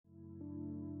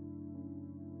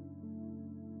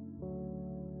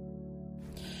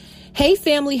Hey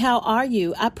family, how are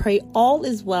you? I pray all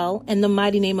is well in the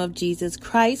mighty name of Jesus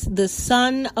Christ, the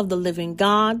Son of the living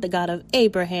God, the God of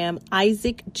Abraham,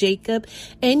 Isaac, Jacob,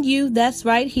 and you. That's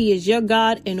right. He is your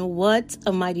God, and what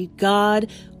a mighty God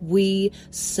we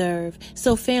serve.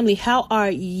 So family, how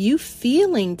are you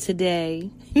feeling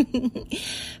today?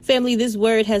 Family, this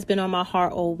word has been on my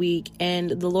heart all week,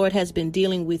 and the Lord has been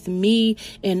dealing with me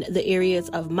in the areas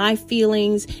of my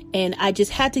feelings, and I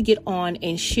just had to get on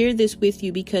and share this with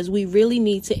you because we really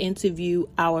need to interview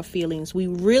our feelings. We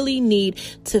really need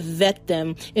to vet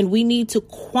them, and we need to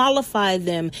qualify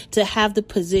them to have the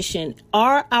position.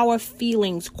 Are our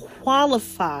feelings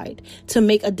qualified to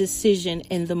make a decision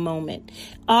in the moment?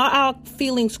 Are our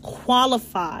feelings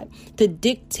qualified to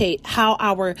dictate how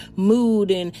our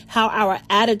mood and how our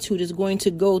attitude is going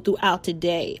to go throughout the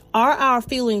day? Are our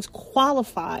feelings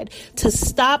qualified to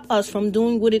stop us from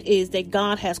doing what it is that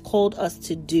God has called us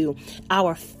to do?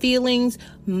 Our feelings,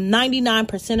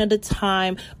 99% of the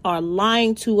time, are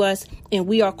lying to us, and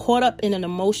we are caught up in an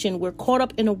emotion. We're caught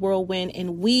up in a whirlwind,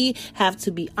 and we have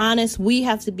to be honest. We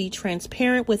have to be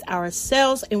transparent with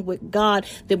ourselves and with God,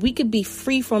 that we could be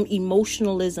free from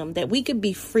emotionalism, that we could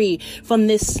be free from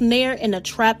this snare and the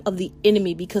trap of the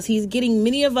enemy, because he's getting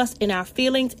many of us in our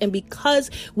feelings. And because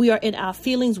we are in our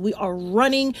feelings, we are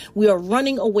running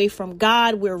away from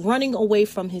God. We're running away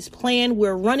from his plan.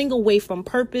 We're running away from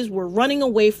purpose. We're running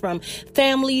away from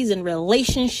families and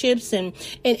relationships.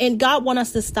 And God wants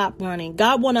us to stop running.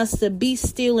 God wants us to be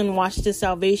still and watch the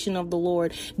salvation of the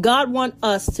Lord. God wants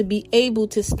us to be able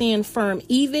to stand firm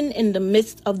even in the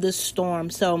midst of the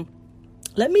storm. So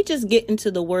let me just get into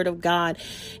the word of God.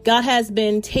 God has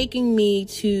been taking me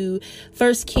to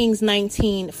 1 Kings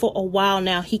 19 for a while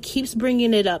now. He keeps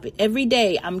bringing it up. Every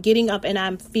day I'm getting up and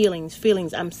I'm feelings.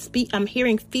 I'm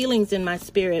hearing feelings in my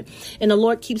spirit. And the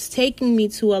Lord keeps taking me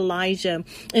to Elijah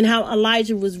and how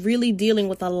Elijah was really dealing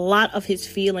with a lot of his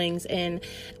feelings. And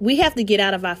we have to get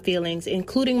out of our feelings,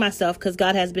 including myself, because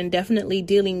God has been definitely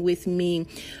dealing with me.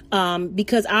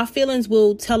 Because our feelings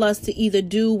will tell us to either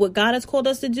do what God has called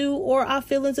us to do, or our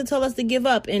feelings to tell us to give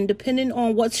up. And depending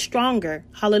on what's stronger,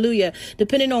 hallelujah,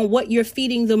 depending on what you're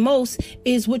feeding the most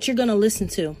is what you're going to listen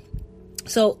to.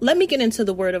 So let me get into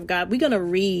the word of God. We're going to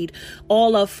read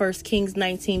all of 1 Kings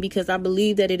 19 because I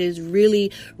believe that it is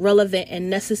really relevant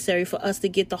and necessary for us to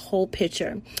get the whole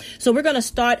picture. So we're going to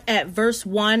start at verse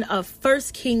 1 of 1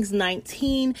 Kings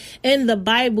 19, and the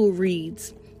Bible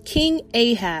reads, King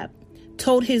Ahab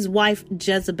told his wife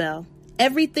Jezebel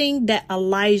everything that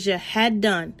Elijah had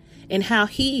done and how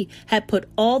he had put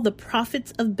all the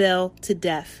prophets of Baal to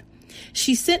death.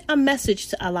 She sent a message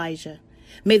to Elijah.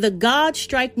 May the God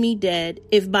strike me dead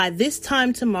if by this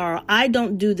time tomorrow I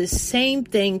don't do the same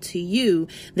thing to you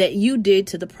that you did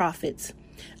to the prophets.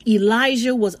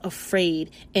 Elijah was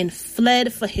afraid and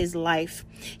fled for his life.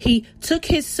 He took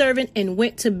his servant and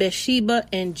went to Beersheba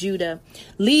in Judah.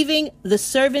 Leaving the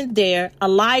servant there,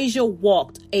 Elijah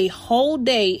walked a whole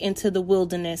day into the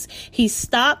wilderness. He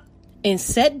stopped and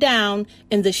sat down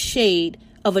in the shade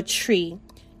of a tree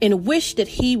and wished that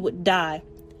he would die.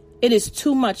 It is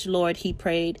too much, Lord, he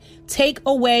prayed. Take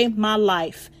away my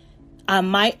life. I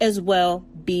might as well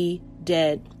be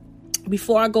dead.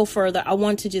 Before I go further, I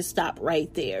want to just stop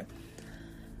right there.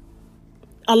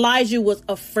 Elijah was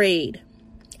afraid.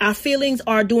 Our feelings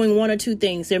are doing one or two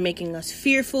things. They're making us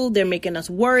fearful. They're making us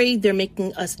worried. They're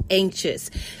making us anxious.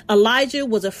 Elijah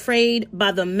was afraid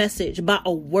by the message, by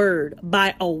a word.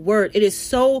 It is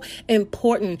so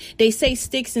important. They say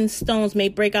sticks and stones may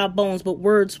break our bones, but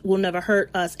words will never hurt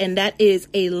us. And that is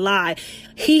a lie.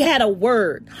 He had a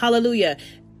word. Hallelujah.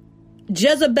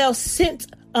 Jezebel sent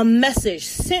a message,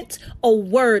 sent a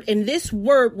word, and this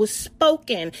word was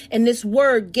spoken, and this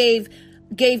word gave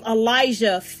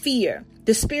Elijah fear.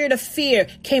 The spirit of fear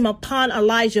came upon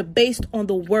Elijah based on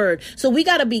the word. So we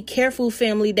got to be careful,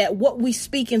 family, that what we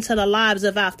speak into the lives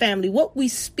of our family, what we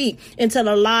speak into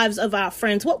the lives of our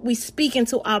friends, what we speak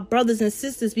into our brothers and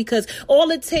sisters, because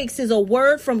all it takes is a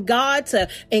word from God to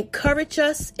encourage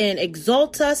us and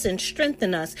exalt us and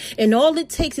strengthen us. And all it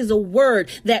takes is a word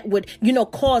that would,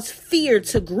 cause fear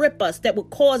to grip us, that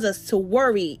would cause us to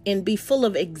worry and be full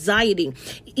of anxiety.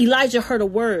 Elijah heard a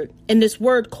word, and this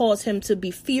word caused him to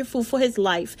be fearful for his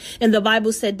life. And the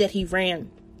Bible said that he ran.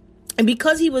 And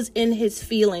because he was in his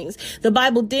feelings, the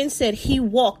Bible then said he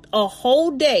walked a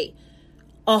whole day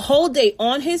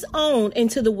on his own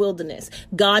into the wilderness.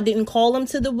 God didn't call him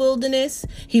to the wilderness.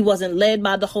 He wasn't led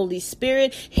by the Holy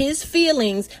Spirit. His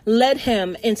feelings led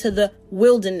him into the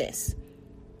wilderness.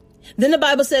 Then the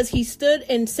Bible says he stood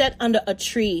and sat under a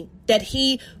tree, that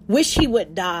he wished he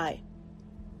would die.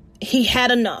 He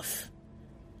had enough.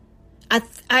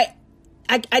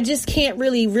 I just can't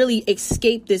really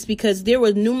escape this, because there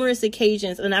were numerous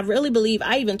occasions, and I really believe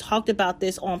I even talked about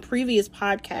this on previous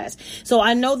podcasts. So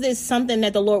I know this is something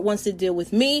that the Lord wants to deal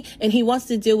with me, and he wants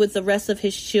to deal with the rest of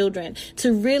his children,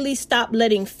 to really stop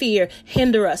letting fear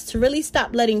hinder us, to really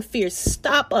stop letting fear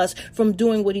stop us from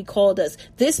doing what he called us.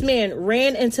 This man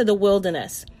ran into the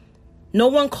wilderness. No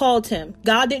one called him.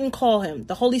 God didn't call him.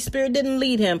 The Holy Spirit didn't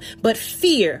lead him, but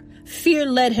fear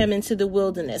led him into the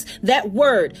wilderness. That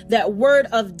word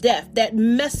of death, that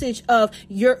message of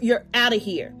you're out of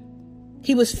here.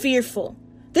 He was fearful.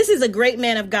 This is a great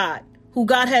man of God who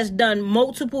God has done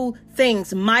multiple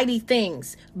things, mighty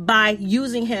things, by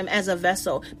using him as a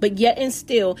vessel. But yet and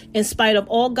still, in spite of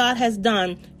all God has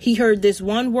done, he heard this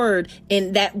one word,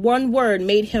 and that one word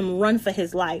made him run for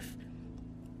his life.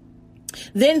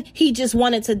 Then he just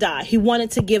wanted to die. He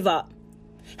wanted to give up.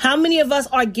 How many of us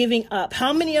are giving up?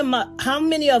 How many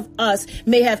of us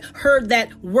may have heard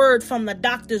that word from the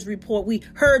doctor's report? We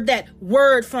heard that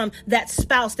word from that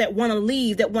spouse that want to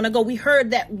leave, that want to go. We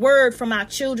heard that word from our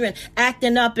children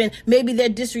acting up, and maybe they're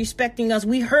disrespecting us.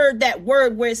 We heard that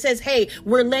word where it says, hey,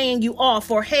 we're laying you off,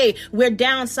 or hey, we're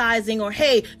downsizing, or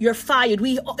hey, you're fired.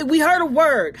 We heard a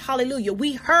word. Hallelujah.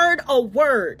 We heard a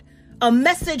word. A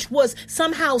message was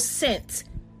somehow sent,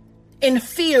 and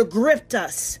fear gripped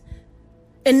us.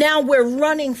 And now we're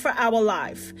running for our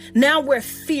life. Now we're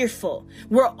fearful.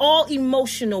 We're all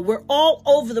emotional. We're all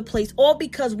over the place, all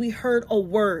because we heard a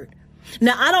word.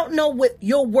 Now, I don't know what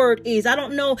your word is. I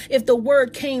don't know if the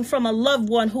word came from a loved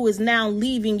one who is now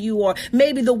leaving you, or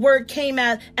maybe the word came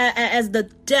out as the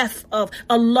death of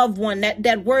a loved one,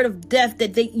 that word of death,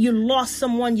 that you lost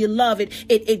someone you love.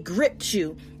 It gripped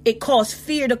you. It caused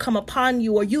fear to come upon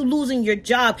you, or you losing your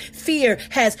job. Fear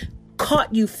has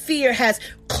caught you. Fear has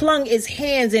clung its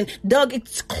hands and dug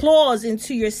its claws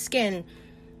into your skin.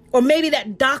 Or maybe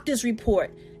that doctor's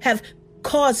report have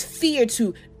caused fear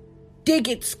to dig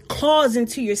its claws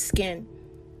into your skin.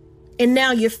 And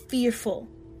now you're fearful.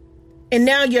 And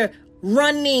now you're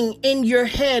running in your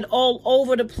head all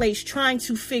over the place, trying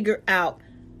to figure out,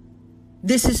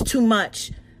 this is too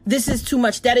much. This is too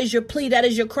much. That is your plea. That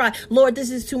is your cry. Lord,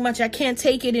 this is too much. I can't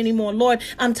take it anymore. Lord,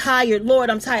 I'm tired. Lord,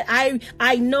 I'm tired.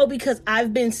 I know, because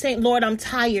I've been saying, Lord, I'm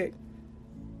tired.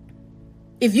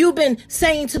 If you've been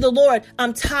saying to the Lord,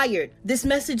 I'm tired, this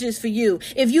message is for you.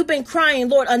 If you've been crying,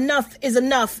 Lord, enough is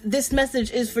enough, this message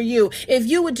is for you. If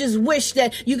you would just wish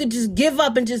that you could just give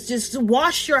up and just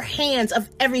wash your hands of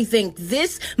everything,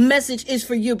 this message is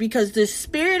for you, because the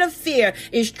spirit of fear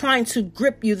is trying to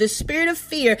grip you. The spirit of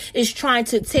fear is trying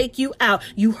to take you out.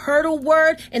 You heard a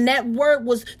word, and that word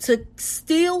was to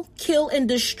steal, kill, and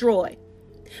destroy.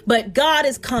 But God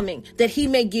is coming that he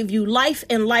may give you life,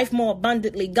 and life more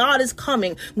abundantly. God is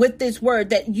coming with this word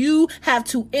that you have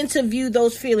to interview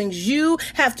those feelings. You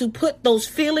have to put those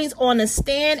feelings on a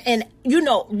stand and,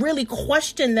 really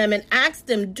question them and ask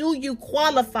them, do you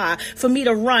qualify for me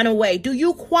to run away? Do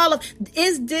you qualify?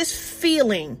 Is this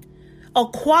feeling a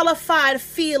qualified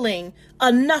feeling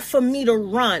enough for me to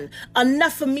run,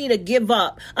 enough for me to give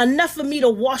up, enough for me to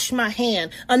wash my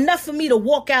hand, enough for me to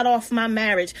walk out off my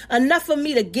marriage, enough for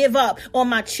me to give up on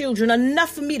my children, enough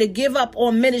for me to give up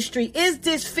on ministry? Is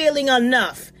this feeling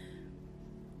enough?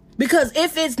 Because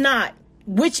if it's not,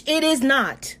 which it is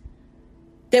not,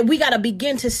 then we got to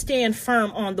begin to stand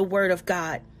firm on the word of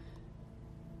God.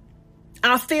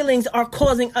 Our feelings are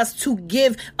causing us to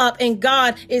give up, and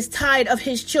God is tired of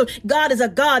his children. God is a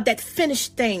God that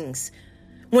finished things.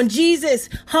 When Jesus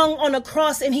hung on a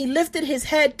cross and he lifted his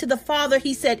head to the Father,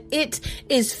 he said, it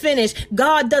is finished.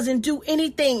 God doesn't do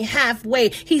anything halfway.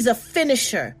 He's a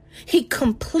finisher. He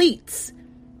completes.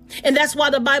 And that's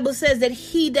why the Bible says that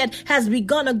he that has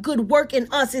begun a good work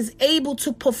in us is able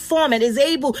to perform it, is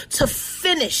able to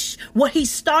finish what he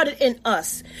started in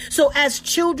us. So as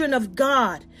children of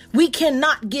God, we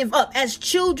cannot give up. As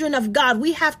children of God,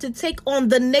 we have to take on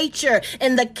the nature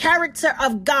and the character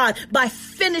of God by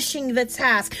finishing the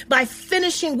task, by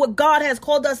finishing what God has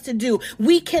called us to do.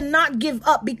 We cannot give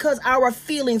up because our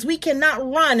feelings. We cannot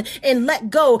run and let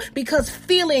go because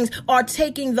feelings are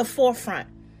taking the forefront.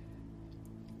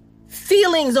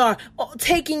 Feelings are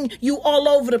taking you all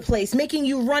over the place, making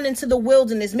you run into the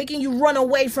wilderness, making you run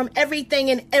away from everything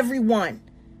and everyone.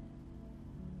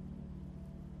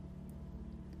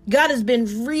 God has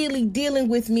been really dealing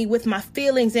with me with my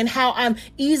feelings and how I'm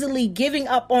easily giving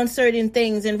up on certain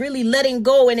things and really letting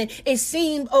go. And it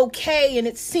seemed okay and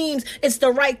it seems it's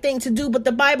the right thing to do. But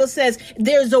the Bible says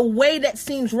there's a way that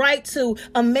seems right to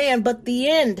a man, but the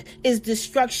end is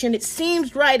destruction. It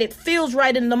seems right. It feels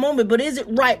right in the moment, but is it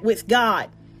right with God?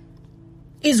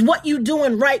 Is what you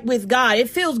doing right with God? It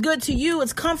feels good to you.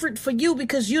 It's comfort for you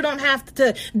because you don't have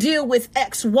to deal with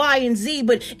X, Y, and Z.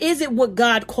 But is it what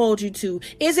God called you to?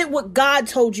 Is it what God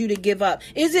told you to give up?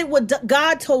 Is it what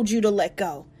God told you to let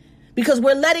go? Because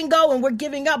we're letting go and we're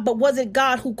giving up. But was it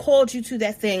God who called you to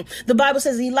that thing? The Bible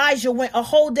says Elijah went a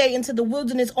whole day into the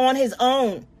wilderness on his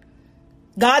own.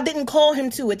 God didn't call him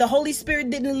to it. The Holy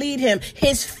Spirit didn't lead him.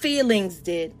 His feelings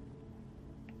did.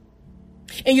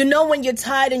 And you know, when you're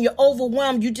tired and you're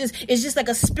overwhelmed, it's just like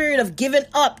a spirit of giving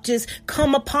up just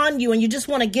come upon you and you just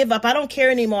want to give up. I don't care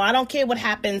anymore. I don't care what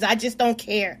happens. I just don't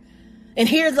care. And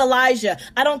here's Elijah.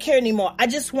 I don't care anymore. I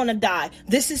just want to die.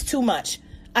 This is too much.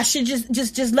 I should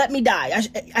just let me die.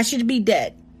 I should be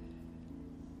dead.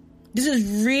 This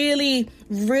is really,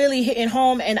 really hitting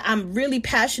home, and I'm really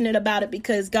passionate about it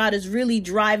because God is really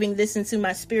driving this into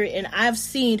my spirit. And I've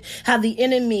seen how the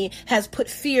enemy has put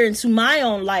fear into my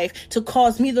own life to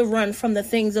cause me to run from the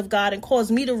things of God and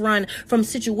cause me to run from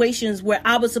situations where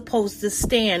I was supposed to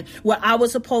stand, where I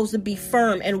was supposed to be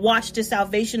firm and watch the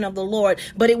salvation of the Lord.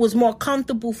 But it was more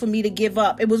comfortable for me to give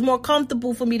up. It was more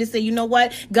comfortable for me to say, you know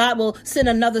what? God will send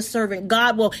another servant.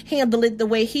 God will handle it the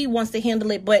way he wants to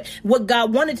handle it. But what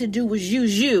God wanted to do was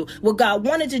use you. What God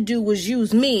wanted to do was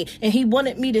use me. And he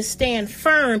wanted me to stand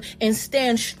firm and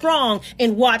stand strong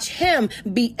and watch him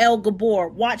be El Gabor.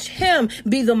 Watch him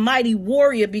be the mighty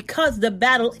warrior, because the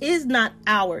battle is not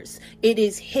ours. It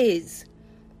is his.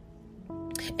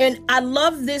 And I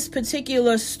love this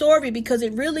particular story because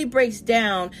it really breaks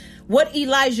down what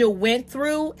Elijah went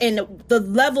through and the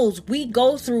levels we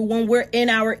go through when we're in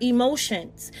our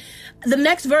emotions. The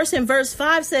next verse, in verse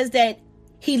 5, says that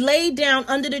he laid down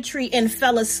under the tree and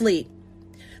fell asleep.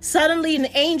 Suddenly an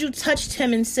angel touched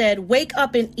him and said, "Wake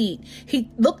up and eat." He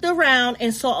looked around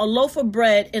and saw a loaf of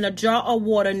bread and a jar of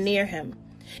water near him.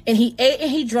 And he ate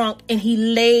and he drank and he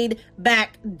laid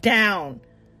back down.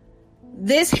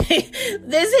 This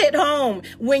hit home.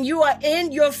 When you are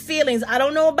in your feelings, I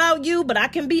don't know about you, but I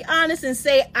can be honest and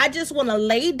say, I just want to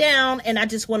lay down and I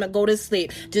just want to go to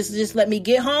sleep. Just let me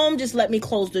get home. Just let me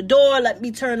close the door. Let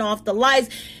me turn off the lights.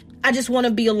 I just want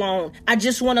to be alone. I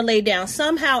just want to lay down.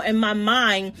 Somehow in my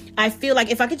mind, I feel like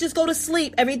if I could just go to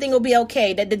sleep, everything will be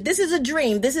okay. That this is a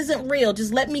dream. This isn't real.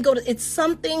 Just let me go to. It's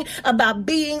something about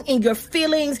being in your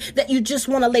feelings that you just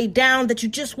want to lay down, that you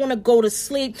just want to go to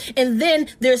sleep. And then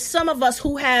there's some of us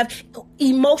who have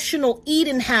emotional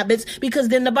eating habits, because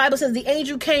then the Bible says the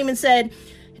angel came and said,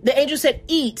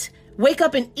 eat, wake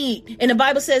up and eat. And the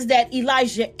Bible says that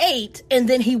Elijah ate and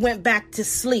then he went back to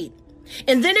sleep.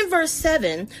 And then in verse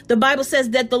 7, the Bible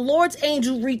says that the Lord's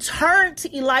angel returned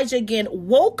to Elijah again,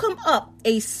 woke him up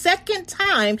a second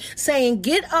time, saying,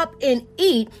 "Get up and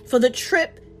eat, for the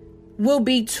trip will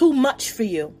be too much for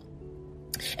you."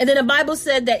 And then the Bible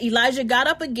said that Elijah got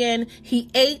up again, he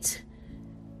ate,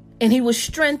 and he was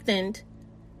strengthened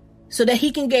so that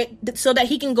he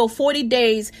can go 40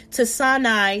 days to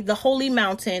Sinai, the holy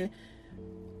mountain,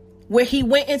 where he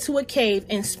went into a cave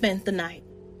and spent the night.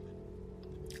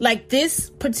 Like,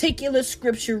 this particular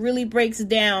scripture really breaks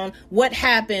down what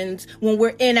happens when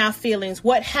we're in our feelings,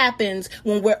 what happens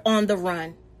when we're on the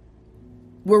run.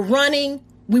 We're running,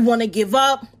 we want to give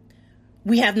up,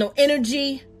 we have no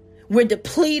energy, we're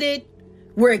depleted,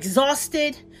 we're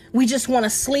exhausted, we just want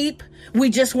to sleep, we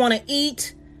just want to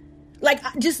eat. Like,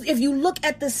 just if you look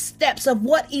at the steps of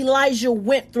what Elijah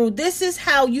went through, this is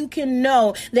how you can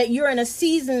know that you're in a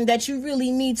season that you really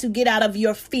need to get out of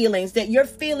your feelings, that your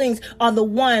feelings are the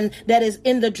one that is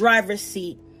in the driver's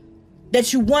seat,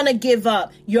 that you want to give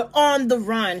up. You're on the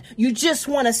run. You just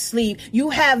want to sleep. You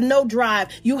have no drive.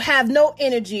 You have no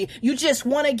energy. You just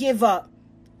want to give up.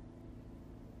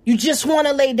 You just want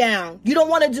to lay down. You don't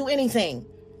want to do anything.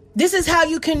 This is how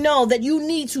you can know that you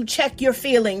need to check your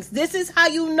feelings. This is how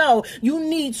you know you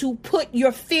need to put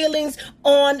your feelings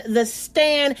on the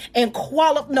stand and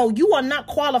No, you are not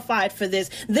qualified for this.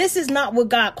 This is not what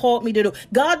God called me to do.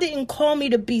 God didn't call me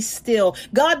to be still.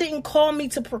 God didn't call me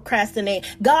to procrastinate.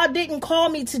 God didn't call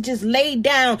me to just lay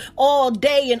down all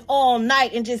day and all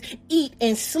night and just eat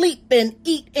and sleep and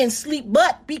eat and sleep.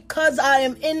 But because I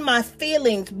am in my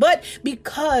feelings, but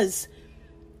because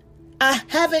I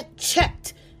haven't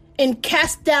checked and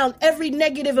cast down every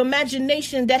negative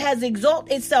imagination that has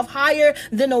exalted itself higher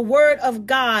than the word of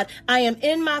God, I am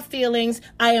in my feelings.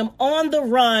 I am on the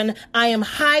run. I am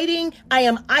hiding. I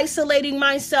am isolating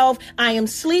myself. I am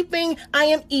sleeping. I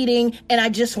am eating. And I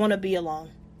just want to be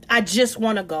alone. I just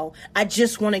want to go. I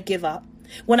just want to give up.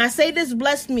 When I say this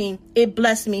blessed me, it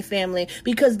blessed me, family,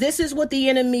 because this is what the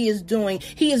enemy is doing.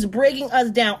 He is breaking us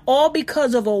down, all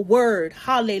because of a word.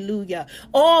 Hallelujah.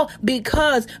 All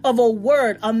because of a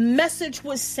word. A message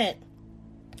was sent.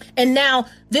 And now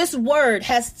this word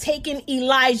has taken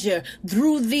Elijah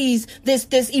through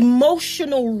this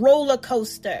emotional roller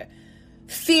coaster.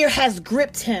 Fear has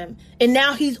gripped him, and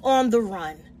now he's on the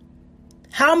run.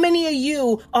 How many of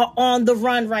you are on the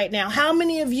run right now? How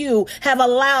many of you have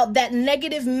allowed that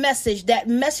negative message, that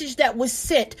message that was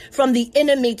sent from the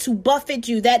enemy to buffet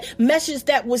you, that message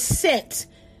that was sent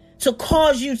to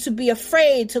cause you to be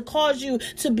afraid, to cause you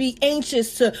to be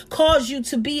anxious, to cause you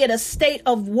to be in a state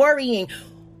of worrying?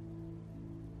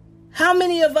 How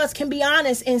many of us can be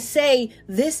honest and say,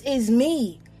 this is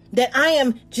me, that I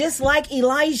am just like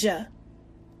Elijah,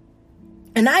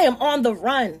 and I am on the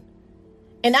run,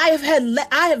 and I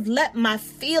have let my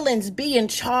feelings be in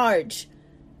charge,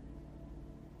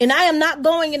 and I am not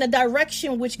going in a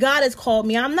direction which God has called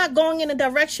me. I'm not going in a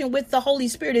direction which the Holy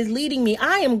Spirit is leading me.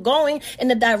 I am going in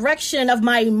the direction of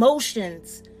my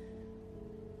emotions.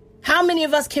 How many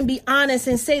of us can be honest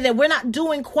and say that we're not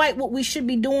doing quite what we should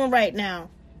be doing right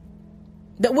now?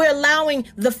 That we're allowing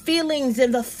the feelings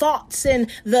and the thoughts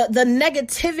and the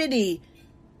negativity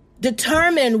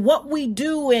determine what we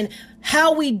do and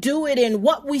how we do it and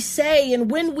what we say and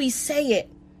when we say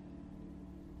it.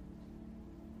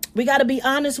 We got to be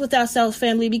honest with ourselves,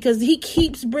 family, because he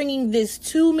keeps bringing this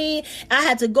to me. I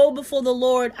had to go before the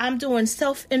Lord. I'm doing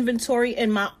self-inventory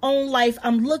in my own life.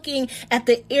 I'm looking at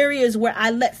the areas where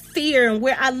I let fear and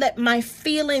where I let my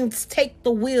feelings take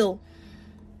the wheel.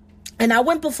 And I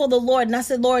went before the Lord and I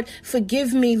said, Lord,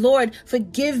 forgive me. Lord,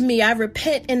 forgive me. I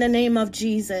repent in the name of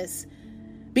Jesus.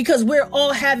 Because we're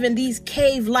all having these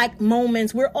cave-like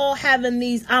moments. We're all having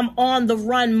these I'm on the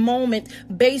run moment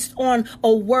based on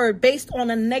a word, based on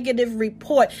a negative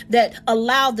report that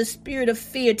allowed the spirit of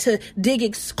fear to dig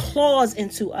its claws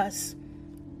into us.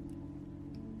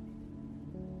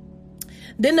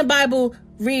 Then the Bible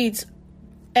reads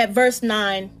at verse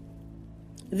 9,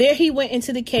 there he went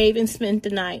into the cave and spent the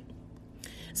night.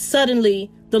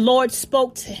 Suddenly, the Lord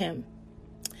spoke to him,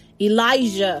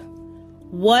 Elijah,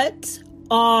 what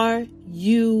are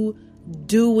you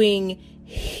doing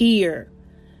here?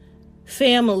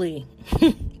 Family.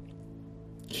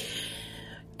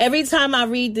 Every time I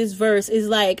read this verse, it's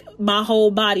like my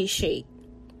whole body shake.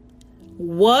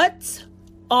 What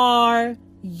are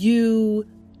you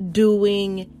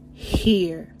doing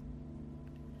here?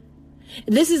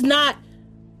 This is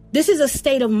a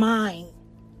state of mind.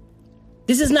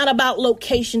 This is not about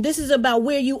location. This is about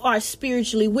where you are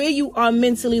spiritually, where you are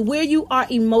mentally, where you are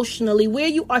emotionally, where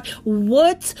you are.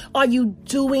 What are you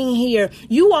doing here?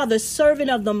 You are the servant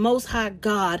of the Most High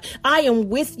God. I am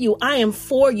with you. I am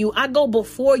for you. I go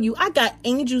before you. I got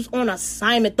angels on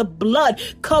assignment. The blood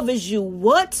covers you.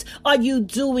 What are you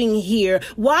doing here?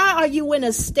 Why are you in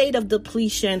a state of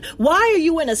depletion? Why are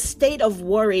you in a state of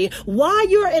worry? Why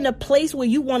you're in a place where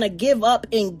you want to give up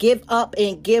and give up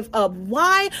and give up?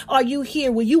 Why are you here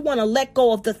where you want to let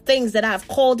go of the things that I've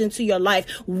called into your life?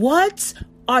 What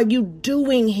are you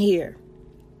doing here?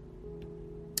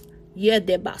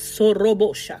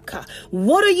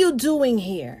 What are you doing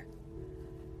here?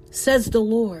 Says the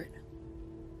Lord.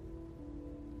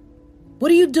 What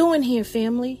are you doing here,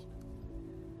 family?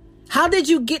 How did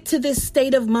you get to this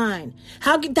state of mind?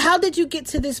 How did you get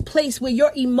to this place where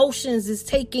your emotions is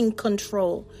taking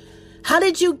control? How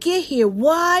did you get here?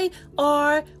 What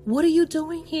are you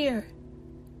doing here?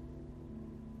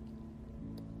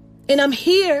 And I'm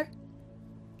here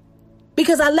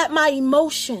because I let my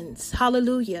emotions,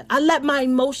 hallelujah, I let my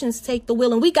emotions take the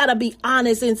wheel. And we got to be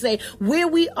honest and say where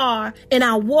we are in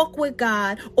our walk with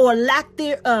God or lack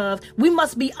thereof. We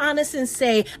must be honest and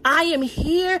say, I am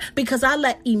here because I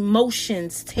let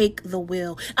emotions take the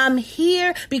wheel. I'm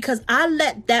here because I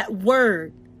let that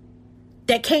word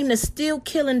that came to steal,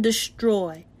 kill, and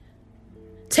destroy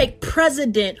take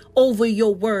precedent over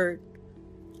your word,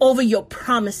 over your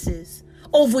promises,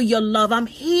 over your love. I'm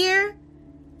here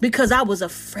because I was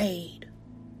afraid.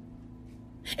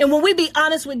 And when we be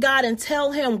honest with God and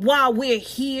tell him why we're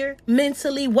here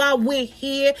mentally, why we're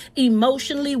here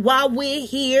emotionally, why we're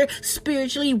here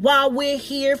spiritually, why we're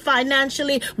here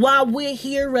financially, why we're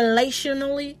here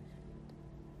relationally,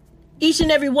 each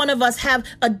and every one of us have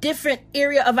a different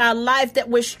area of our life that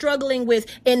we're struggling with,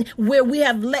 and where we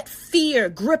have let fear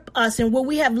grip us, and where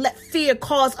we have let fear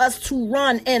cause us to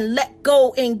run and let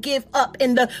go and give up.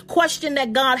 And the question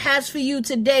that God has for you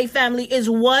today, family, is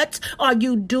what are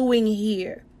you doing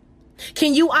here?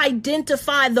 Can you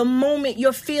identify the moment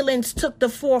your feelings took the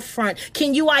forefront?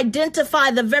 Can you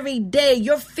identify the very day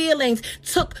your feelings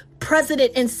took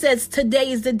precedent and says,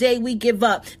 today is the day we give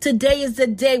up. Today is the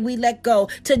day we let go.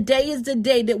 Today is the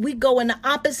day that we go in the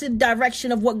opposite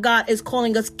direction of what God is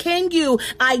calling us. Can you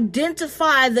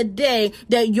identify the day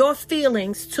that your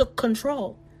feelings took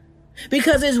control?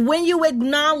 Because it's when you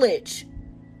acknowledge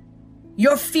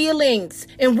your feelings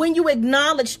and when you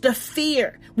acknowledge the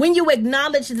fear, when you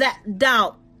acknowledge that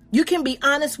doubt, you can be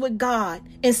honest with God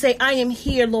and say, I am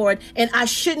here, Lord, and I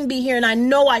shouldn't be here, and I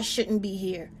know I shouldn't be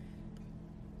here.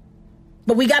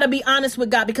 But we got to be honest with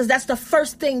God, because that's the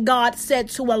first thing God said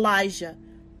to Elijah.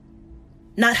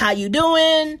 Not how you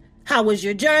doing? How was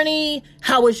your journey?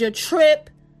 How was your trip?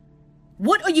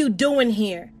 What are you doing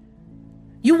here?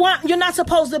 You're not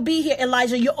supposed to be here,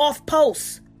 Elijah. You're off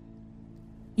post.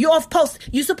 You're off post.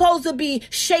 You're supposed to be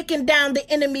shaking down the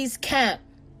enemy's camp.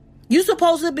 You're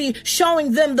supposed to be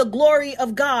showing them the glory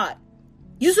of God.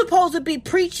 You're supposed to be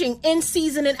preaching in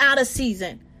season and out of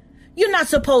season. You're not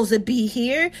supposed to be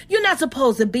here. You're not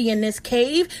supposed to be in this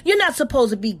cave. You're not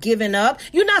supposed to be giving up.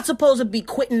 You're not supposed to be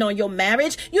quitting on your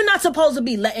marriage. You're not supposed to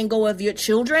be letting go of your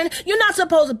children. You're not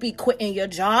supposed to be quitting your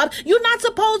job. You're not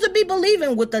supposed to be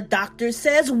believing what the doctor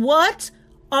says. What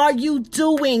are you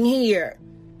doing here?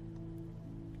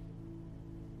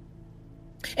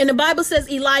 And the Bible says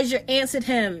Elijah answered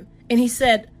him and he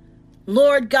said,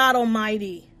 Lord God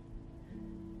Almighty,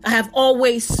 I have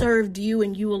always served you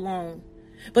and you alone.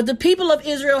 But the people of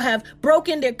Israel have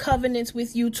broken their covenants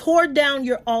with you, tore down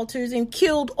your altars, and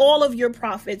killed all of your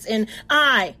prophets. And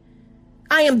I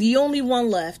am the only one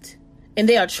left, and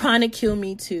they are trying to kill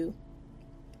me too.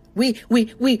 We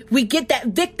get that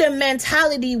victim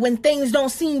mentality when things don't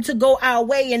seem to go our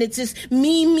way, and it's just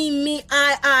me,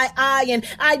 I, and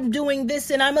I'm doing this,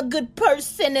 and I'm a good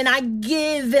person, and I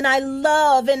give, and I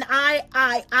love, and I,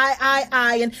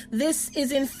 and this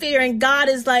is in fear. And God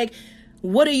is like,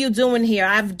 what are you doing here?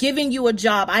 I've given you a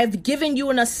job. I've given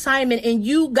you an assignment, and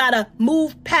you gotta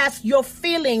move past your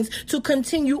feelings to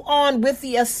continue on with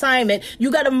the assignment.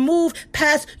 You gotta move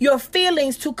past your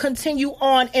feelings to continue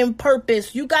on in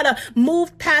purpose. You gotta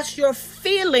move past your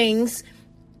feelings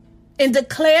and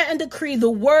declare and decree the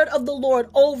word of the Lord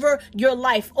over your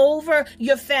life, over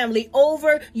your family,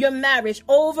 over your marriage,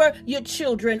 over your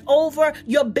children, over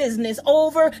your business,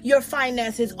 over your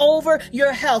finances, over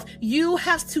your health. You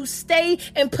have to stay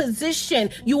in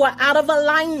position. You are out of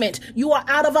alignment. You are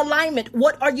out of alignment.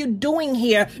 What are you doing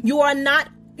here? You're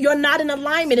not in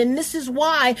alignment. And this is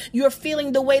why you're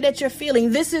feeling the way that you're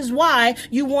feeling. This is why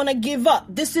you want to give up.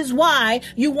 This is why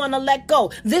you want to let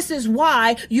go. This is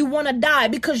why you want to die,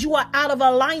 because you are out of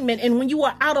alignment. And when you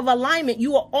are out of alignment,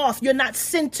 you are off. You're not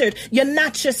centered. You're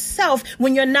not yourself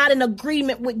when you're not in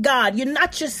agreement with God. You're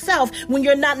not yourself when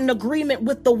you're not in agreement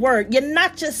with the word. You're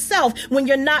not yourself when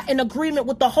you're not in agreement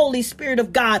with the Holy Spirit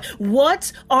of God.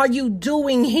 What are you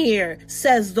doing here,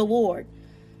 says the Lord?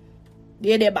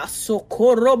 What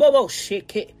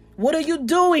are you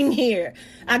doing here?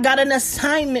 I got an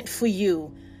assignment for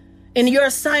you. And your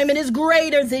assignment is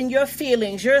greater than your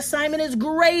feelings. Your assignment is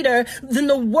greater than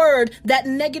the word, that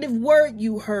negative word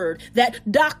you heard, that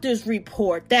doctor's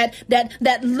report, that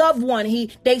loved one.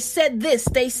 They said this,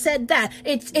 they said that.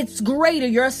 It's greater.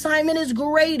 Your assignment is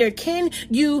greater. Can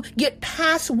you get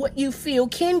past what you feel?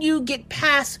 Can you get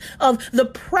past of the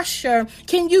pressure?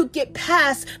 Can you get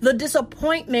past the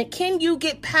disappointment? Can you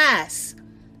get past?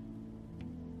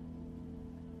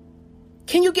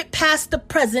 Can you get past the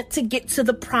present to get to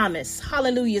the promise?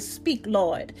 Hallelujah. Speak,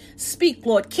 Lord. Speak,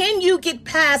 Lord. Can you get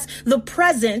past the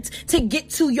present to get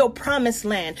to your promised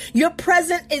land? Your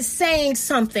present is saying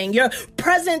something. Your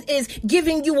present is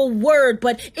giving you a word,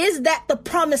 but is that the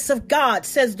promise of God,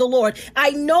 says the Lord?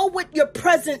 I know what your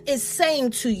present is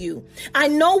saying to you. I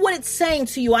know what it's saying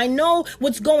to you. I know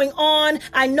what's going on.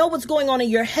 I know what's going on in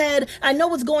your head. I know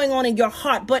what's going on in your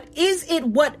heart, but is it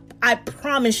what I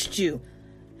promised you?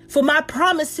 For my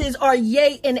promises are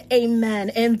yea and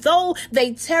amen. And though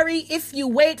they tarry, if you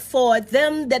wait for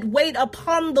them that wait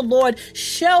upon the Lord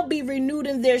shall be renewed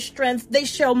in their strength. They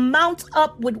shall mount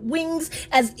up with wings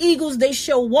as eagles. They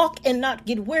shall walk and not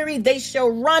get weary. They shall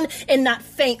run and not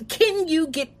faint. Can you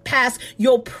get past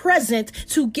your present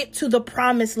to get to the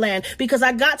promised land? Because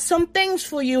I got some things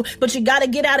for you, but you got to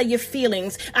get out of your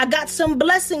feelings. I got some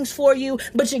blessings for you,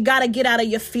 but you got to get out of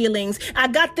your feelings. I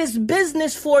got this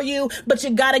business for you, but you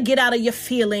got to get out of your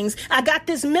feelings. I got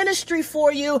this ministry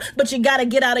for you, but you got to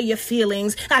get out of your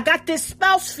feelings. I got this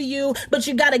spouse for you, but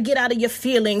you got to get out of your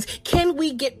feelings. Can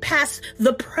we get past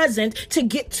the present to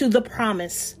get to the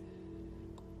promise?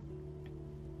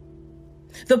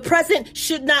 The present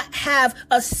should not have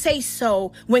a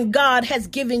say-so when God has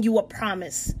given you a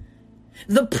promise.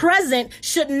 The present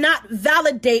should not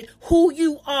validate who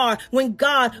you are when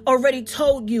God already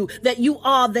told you that you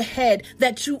are the head,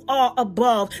 that you are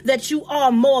above, that you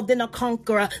are more than a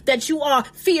conqueror, that you are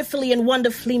fearfully and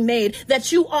wonderfully made,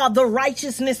 that you are the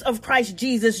righteousness of Christ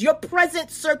Jesus. Your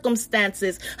present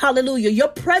circumstances, hallelujah, your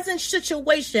present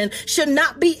situation should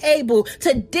not be able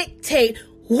to dictate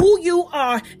who you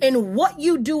are and what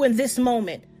you do in this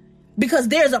moment, because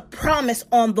there's a promise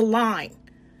on the line.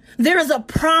 There is a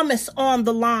promise on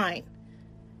the line.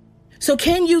 So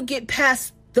can you get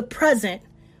past the present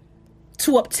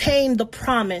to obtain the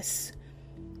promise?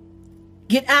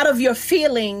 Get out of your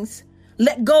feelings.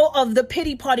 Let go of the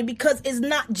pity party, because it's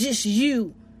not just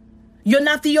you. You're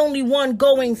not the only one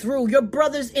going through. Your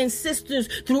brothers and sisters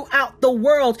throughout the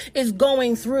world is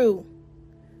going through.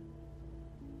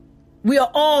 We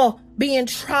are all being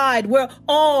tried. We're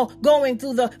all going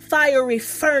through the fiery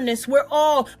furnace. We're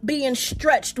all being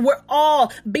stretched. We're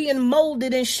all being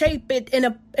molded and shaped in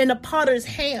a potter's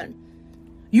hand.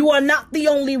 You are not the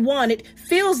only one. It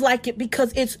feels like it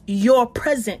because it's your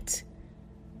present.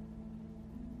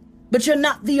 But you're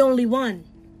not the only one.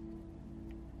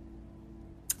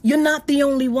 You're not the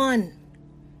only one.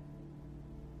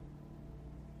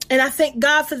 And I thank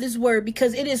God for this word,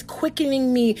 because it is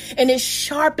quickening me and it's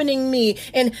sharpening me.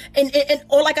 And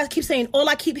all, like I keep saying, all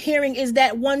I keep hearing is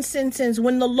that one sentence: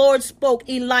 when the Lord spoke,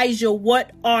 Elijah,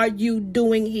 what are you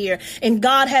doing here? And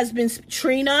God has been,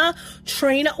 Trina,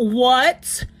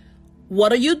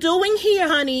 what are you doing here,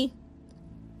 honey?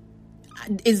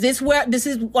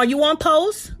 Are you on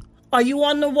post? Are you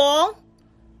on the wall?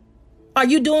 Are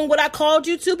you doing what I called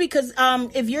you to? Because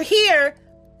if you're here,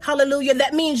 hallelujah,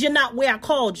 that means you're not where I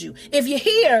called you. If you're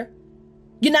here,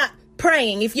 you're not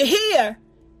praying. If you're here,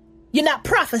 you're not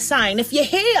prophesying. If you're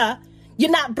here,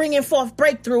 you're not bringing forth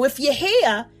breakthrough. If you're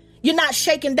here, you're not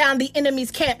shaking down the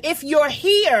enemy's camp. If you're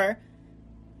here,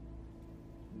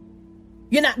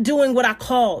 you're not doing what I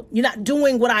called. You're not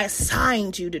doing what I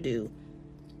assigned you to do.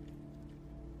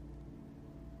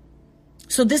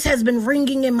 So this has been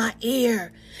ringing in my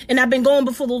ear, and I've been going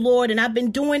before the Lord, and I've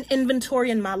been doing inventory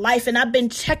in my life, and I've been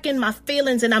checking my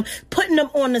feelings, and I'm putting them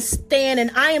on the stand, and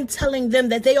I am telling them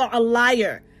that they are a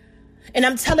liar. And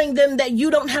I'm telling them that you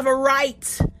don't have a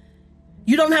right.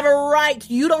 You don't have a right.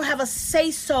 You don't have a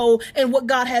say-so in what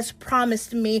God has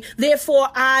promised me. Therefore,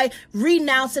 I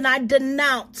renounce and I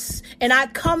denounce, and I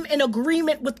come in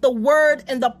agreement with the word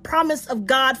and the promise of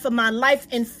God for my life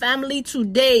and family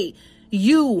today.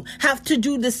 You have to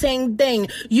do the same thing.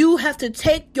 You have to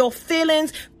take your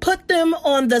feelings, put them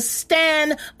on the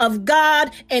stand of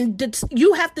God, and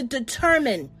you have to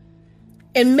determine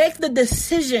and make the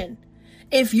decision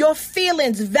if your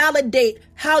feelings validate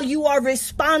how you are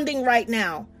responding right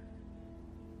now.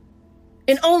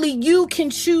 And only you can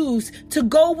choose to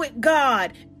go with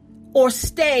God or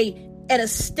stay at a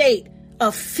state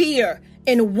of fear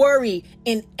and worry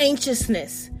and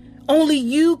anxiousness. Only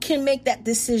you can make that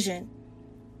decision.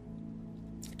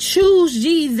 Choose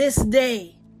ye this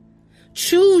day.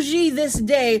 Choose ye this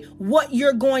day what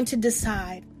you're going to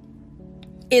decide.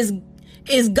 Is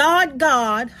God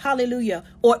God, hallelujah,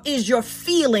 or is your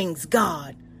feelings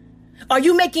God? Are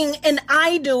you making an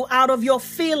idol out of your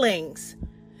feelings?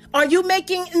 Are you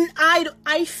making an idol?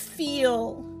 I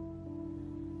feel.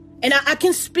 And I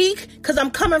can speak because I'm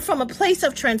coming from a place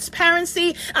of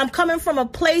transparency. I'm coming from a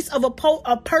place of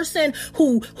a person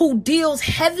who deals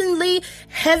heavily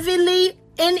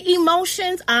in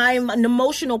emotions. I'm an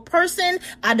emotional person.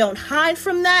 I don't hide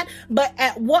from that. But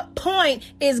at what point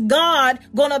is God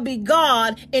going to be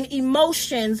God and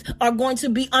emotions are going to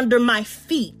be under my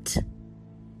feet?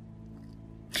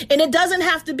 And it doesn't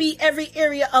have to be every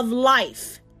area of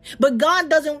life. But God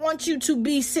doesn't want you to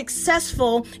be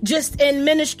successful just in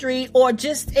ministry or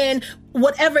just in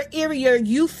whatever area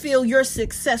you feel you're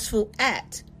successful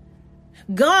at.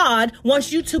 God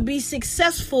wants you to be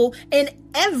successful in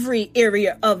every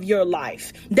area of your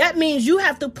life. That means you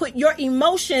have to put your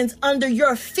emotions under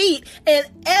your feet in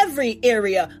every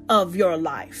area of your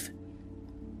life.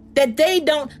 That they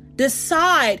don't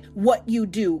decide what you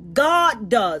do. God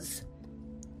does.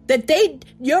 That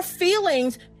your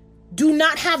feelings do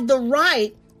not have the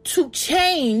right to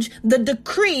change the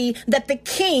decree that the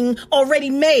king already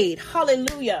made.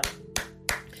 Hallelujah.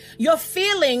 Your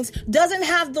feelings doesn't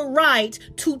have the right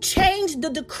to change the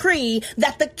decree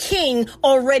that the king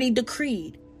already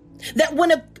decreed. That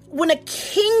when a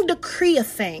king decree a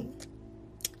thing,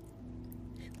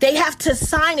 they have to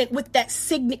sign it with that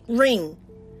signet ring.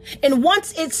 And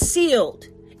once it's sealed,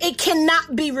 it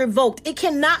cannot be revoked. It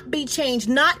cannot be changed,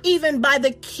 not even by the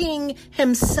king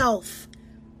himself.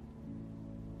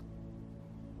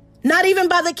 Not even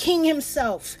by the king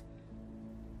himself.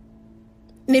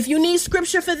 And if you need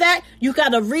scripture for that, you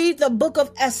got to read the book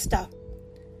of Esther.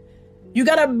 You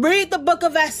got to read the book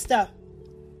of Esther.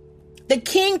 The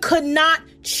king could not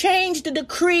change the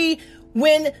decree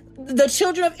when the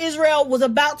children of Israel was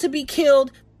about to be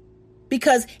killed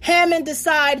because Haman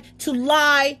decided to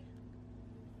lie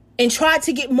and tried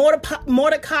to get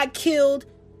Mordecai killed.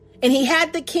 And he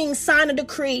had the king sign a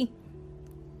decree.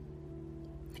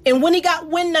 And when he got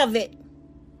wind of it,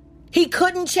 he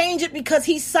couldn't change it because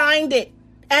he signed it.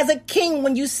 As a king,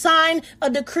 when you sign a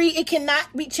decree, it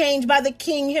cannot be changed by the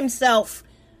king himself.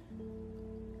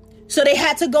 So they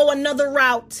had to go another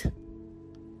route.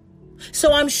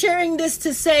 So I'm sharing this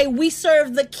to say we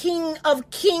serve the King of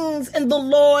Kings and the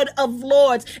Lord of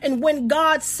Lords. And when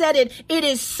God said it, it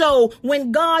is so.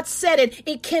 When God said it,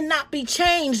 it cannot be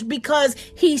changed because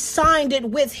he signed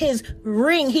it with his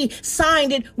ring. He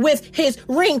signed it with his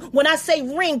ring. When I say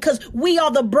ring, because we are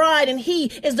the bride and he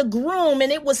is the groom,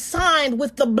 and it was signed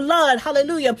with the blood.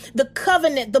 Hallelujah. The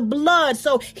covenant, the blood.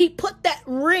 So he put that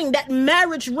ring, that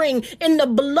marriage ring in the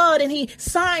blood, and he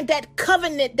signed that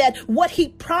covenant that what he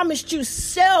promised you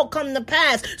shall come to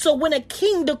pass. So when a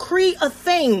king decree a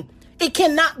thing, it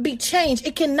cannot be changed.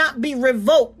 It cannot be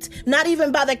revoked, not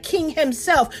even by the king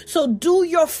himself. So do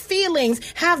your feelings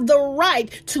have the right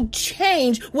to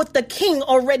change what the king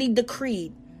already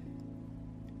decreed?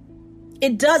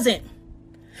 It doesn't.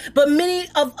 But many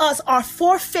of us are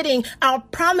forfeiting our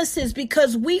promises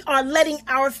because we are letting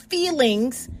our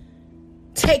feelings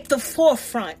take the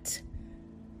forefront.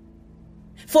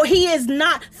 For he is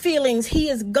not feelings, he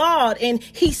is God, and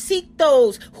he seeks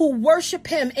those who worship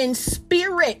him in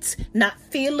spirit, not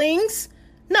feelings,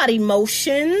 not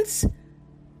emotions,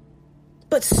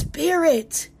 but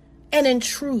spirit and in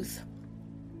truth.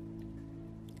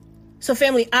 So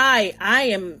family, I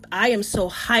am so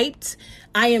hyped.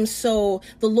 The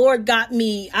Lord got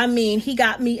me. He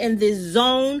got me in this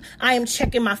zone. I am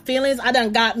checking my feelings. I'm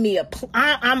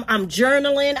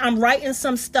journaling. I'm writing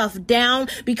some stuff down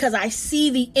because I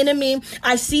see the enemy.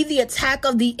 I see the attack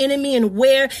of the enemy and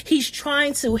where he's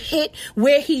trying to hit,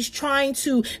 where he's trying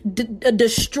to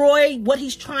destroy, what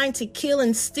he's trying to kill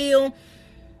and steal.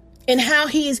 And how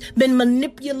he's been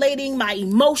manipulating my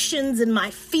emotions and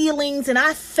my feelings. And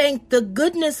I thank the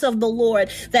goodness of the Lord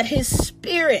that his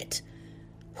spirit,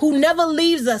 who never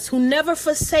leaves us, who never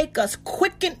forsake us,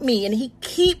 quickened me. And he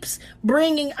keeps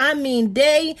bringing,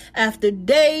 day after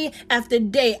day after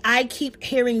day, I keep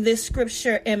hearing this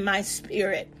scripture in my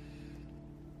spirit.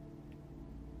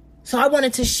 So I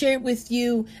wanted to share it with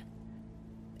you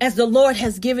as the Lord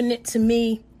has given it to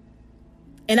me.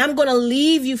 And I'm going to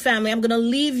leave you, family. I'm going to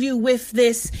leave you with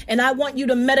this. And I want you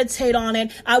to meditate on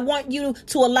it. I want you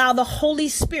to allow the Holy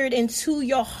Spirit into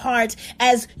your heart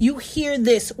as you hear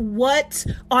this. What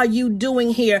are you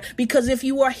doing here? Because if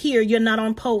you are here, you're not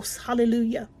on post.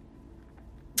 Hallelujah.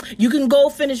 You can go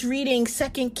finish reading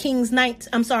 1 Kings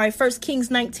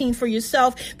 19 for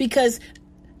yourself, because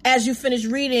as you finish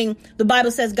reading, the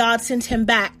Bible says God sent him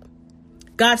back.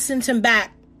 God sent him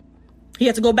back. He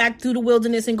had to go back through the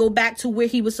wilderness and go back to where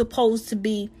he was supposed to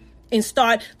be and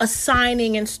start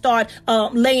assigning and start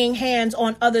laying hands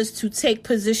on others to take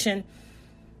position.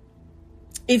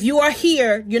 If you are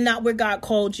here, you're not where God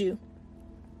called you.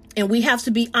 And we have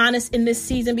to be honest in this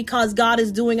season because God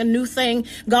is doing a new thing.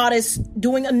 God is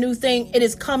doing a new thing. It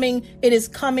is coming. It is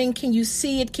coming. Can you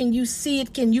see it? Can you see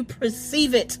it? Can you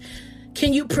perceive it?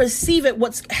 Can you perceive it?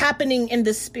 What's happening in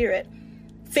the spirit?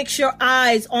 Fix your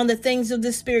eyes on the things of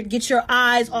the Spirit. Get your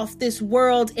eyes off this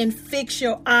world and fix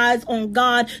your eyes on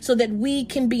God so that we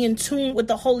can be in tune with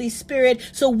the Holy Spirit,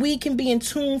 so we can be in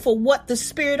tune for what the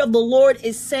Spirit of the Lord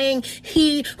is saying.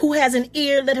 He who has an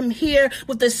ear, let him hear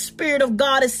what the Spirit of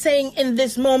God is saying in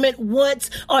this moment. What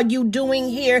are you doing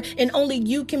here? And only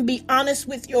you can be honest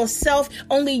with yourself.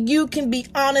 Only you can be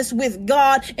honest with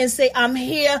God and say, I'm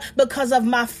here because of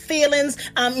my feelings.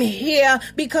 I'm here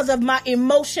because of my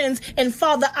emotions. And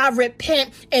Father, I repent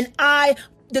and I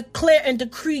declare and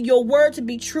decree your word to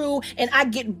be true, and I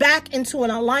get back into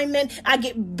an alignment. I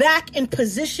get back in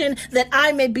position that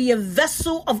I may be a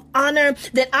vessel of honor,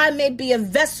 that I may be a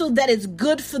vessel that is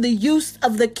good for the use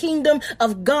of the kingdom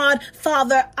of God.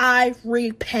 Father, I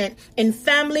repent. And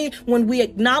family, when we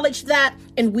acknowledge that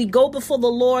and we go before the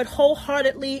Lord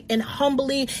wholeheartedly and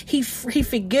humbly, he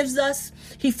forgives us.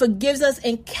 He forgives us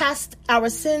and casts our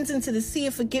sins into the sea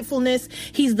of forgetfulness.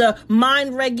 He's the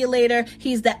mind regulator.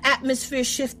 He's the atmosphere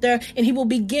shifter, and he will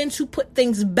begin to put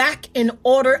things back in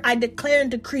order. I declare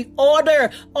and decree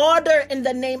order in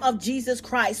the name of Jesus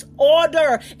Christ.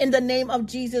 Order in the name of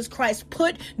Jesus Christ.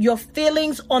 Put your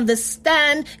feelings on the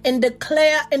stand and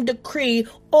declare and decree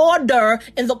order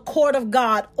in the court of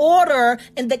God, order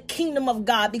in the kingdom of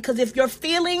God. Because if your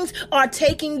feelings are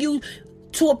taking you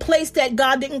to a place that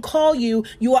God didn't call you,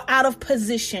 you are out of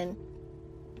position.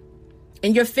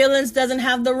 And your feelings doesn't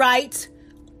have the right,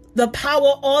 the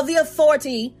power, or the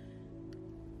authority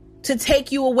to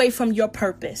take you away from your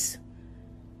purpose.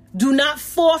 Do not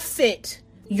forfeit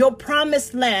your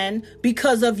promised land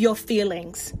because of your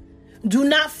feelings. Do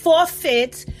not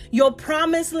forfeit your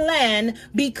promised land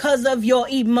because of your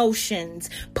emotions.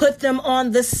 Put them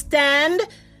on the stand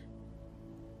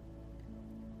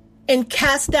and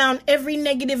cast down every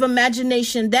negative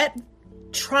imagination that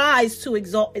tries to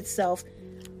exalt itself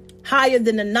higher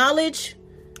than the knowledge,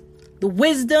 the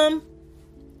wisdom,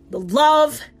 the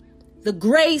love, the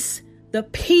grace, the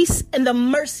peace, and the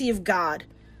mercy of God.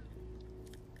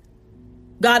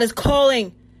 God is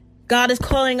calling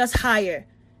us higher,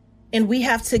 and we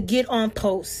have to get on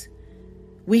post.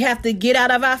 We have to get out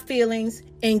of our feelings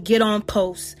and get on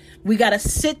post. We got to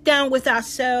sit down with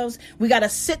ourselves. We got to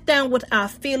sit down with our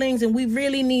feelings, and we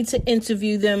really need to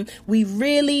interview them. We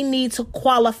really need to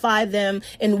qualify them.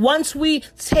 And once we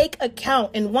take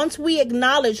account and once we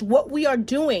acknowledge what we are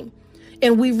doing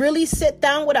and we really sit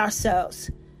down with ourselves,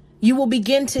 you will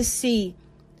begin to see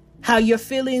how your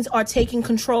feelings are taking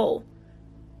control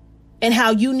and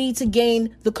how you need to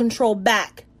gain the control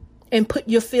back and put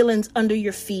your feelings under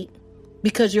your feet,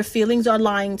 because your feelings are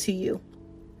lying to you.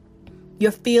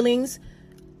 Your feelings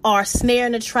are a snare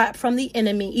and a trap from the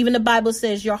enemy. Even the Bible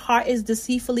says your heart is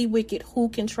deceitfully wicked. Who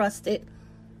can trust it?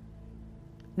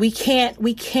 We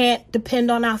can't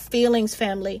depend on our feelings,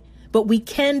 family. But we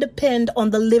can depend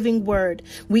on the living word.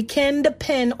 We can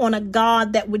depend on a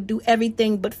God that would do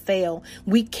everything but fail.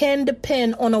 We can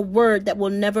depend on a word that will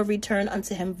never return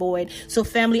unto him void. So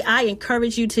family, I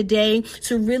encourage you today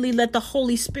to really let the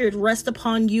Holy Spirit rest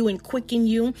upon you and quicken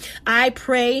you. I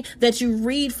pray that you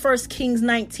read 1 Kings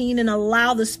 19 and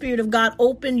allow the Spirit of God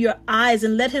open your eyes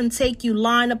and let him take you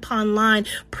line upon line,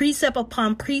 precept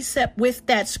upon precept with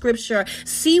that scripture.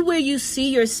 See where you see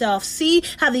yourself. See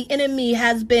how the enemy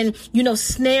has been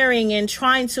snaring and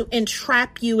trying to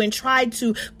entrap you and try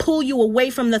to pull you away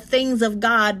from the things of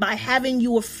God by having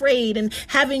you afraid and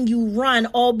having you run,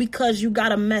 all because you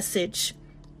got a message.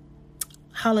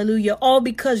 Hallelujah. All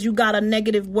because you got a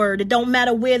negative word. It don't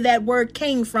matter where that word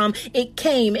came from. It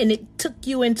came and it took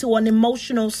you into an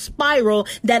emotional spiral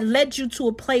that led you to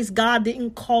a place God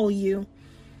didn't call you.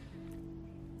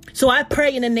 So I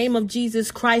pray in the name of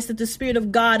Jesus Christ that the Spirit of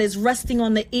God is resting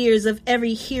on the ears of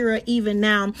every hearer even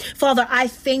now. Father, I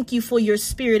thank you for your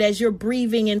Spirit as you're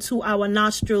breathing into our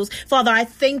nostrils. Father, I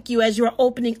thank you as you're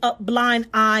opening up blind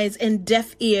eyes and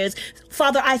deaf ears.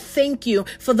 Father, I thank you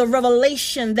for the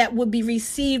revelation that will be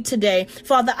received today.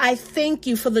 Father, I thank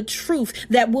you for the truth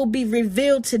that will be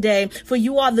revealed today. For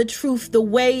you are the truth, the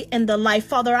way, and the life.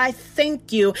 Father, I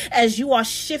thank you as you are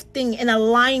shifting and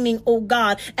aligning, oh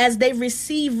God, as they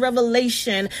receive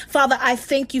revelation. Father, I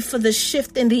thank you for the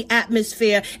shift in the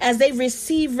atmosphere as they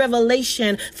receive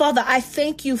revelation. Father, I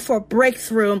thank you for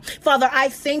breakthrough. Father, I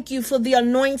thank you for the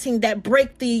anointing that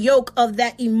break the yoke of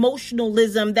that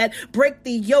emotionalism, that break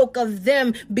the yoke of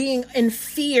them being in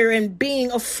fear and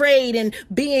being afraid and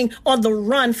being on the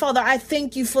run. Father, I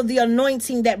thank you for the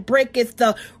anointing that breaketh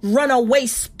the runaway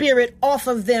spirit off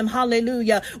of them.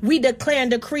 Hallelujah. We declare and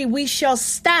decree we shall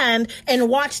stand and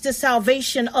watch the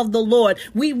salvation of the Lord.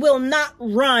 We will not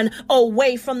run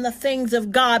away from the things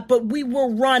of God, but we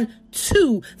will run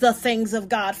to the things of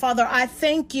God. Father, I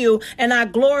thank you and I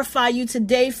glorify you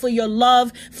today for your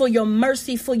love, for your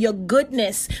mercy, for your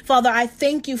goodness. Father, I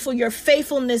thank you for your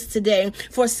faithfulness today,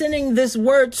 for sending this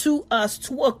word to us,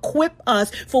 to equip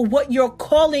us for what you're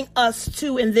calling us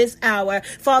to in this hour.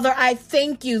 Father, I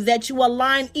thank you that you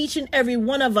align each and every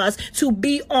one of us to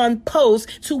be on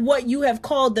post to what you have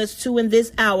called us to in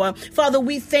this hour. Father,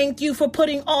 we thank you for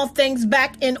putting all things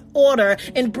back in order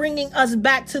and bringing us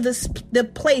back to the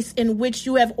place in which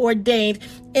you have ordained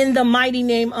in the mighty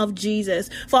name of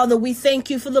Jesus. Father, we thank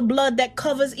you for the blood that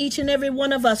covers each and every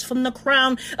one of us from the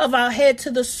crown of our head to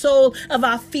the sole of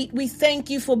our feet. We thank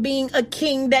you for being a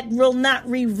king that will not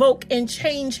revoke and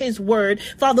change his word.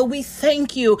 Father, we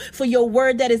thank you for your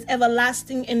word that is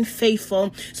everlasting and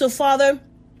faithful. So Father,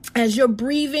 as you're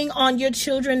breathing on your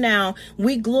children now,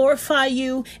 we glorify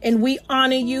you and we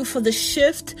honor you for the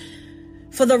shift,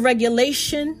 for the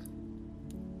regulation,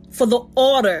 for the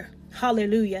order.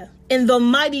 Hallelujah. In the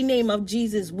mighty name of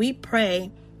Jesus, we pray.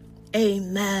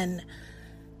 Amen.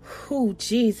 Oh,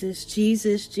 Jesus,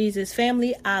 Jesus, Jesus.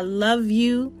 Family, I love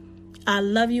you. I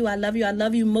love you. I love you. I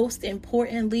love you. Most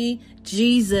importantly,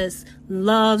 Jesus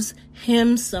loves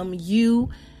him some you.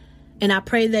 And I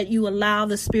pray that you allow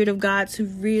the Spirit of God to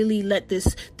really let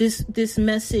this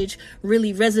message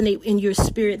really resonate in your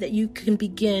spirit, that you can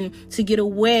begin to get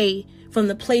away from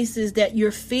the places that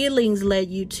your feelings led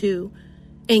you to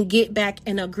and get back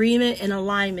in agreement and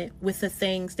alignment with the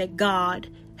things that God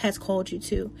has called you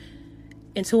to.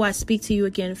 Until I speak to you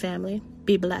again, family,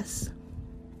 be blessed.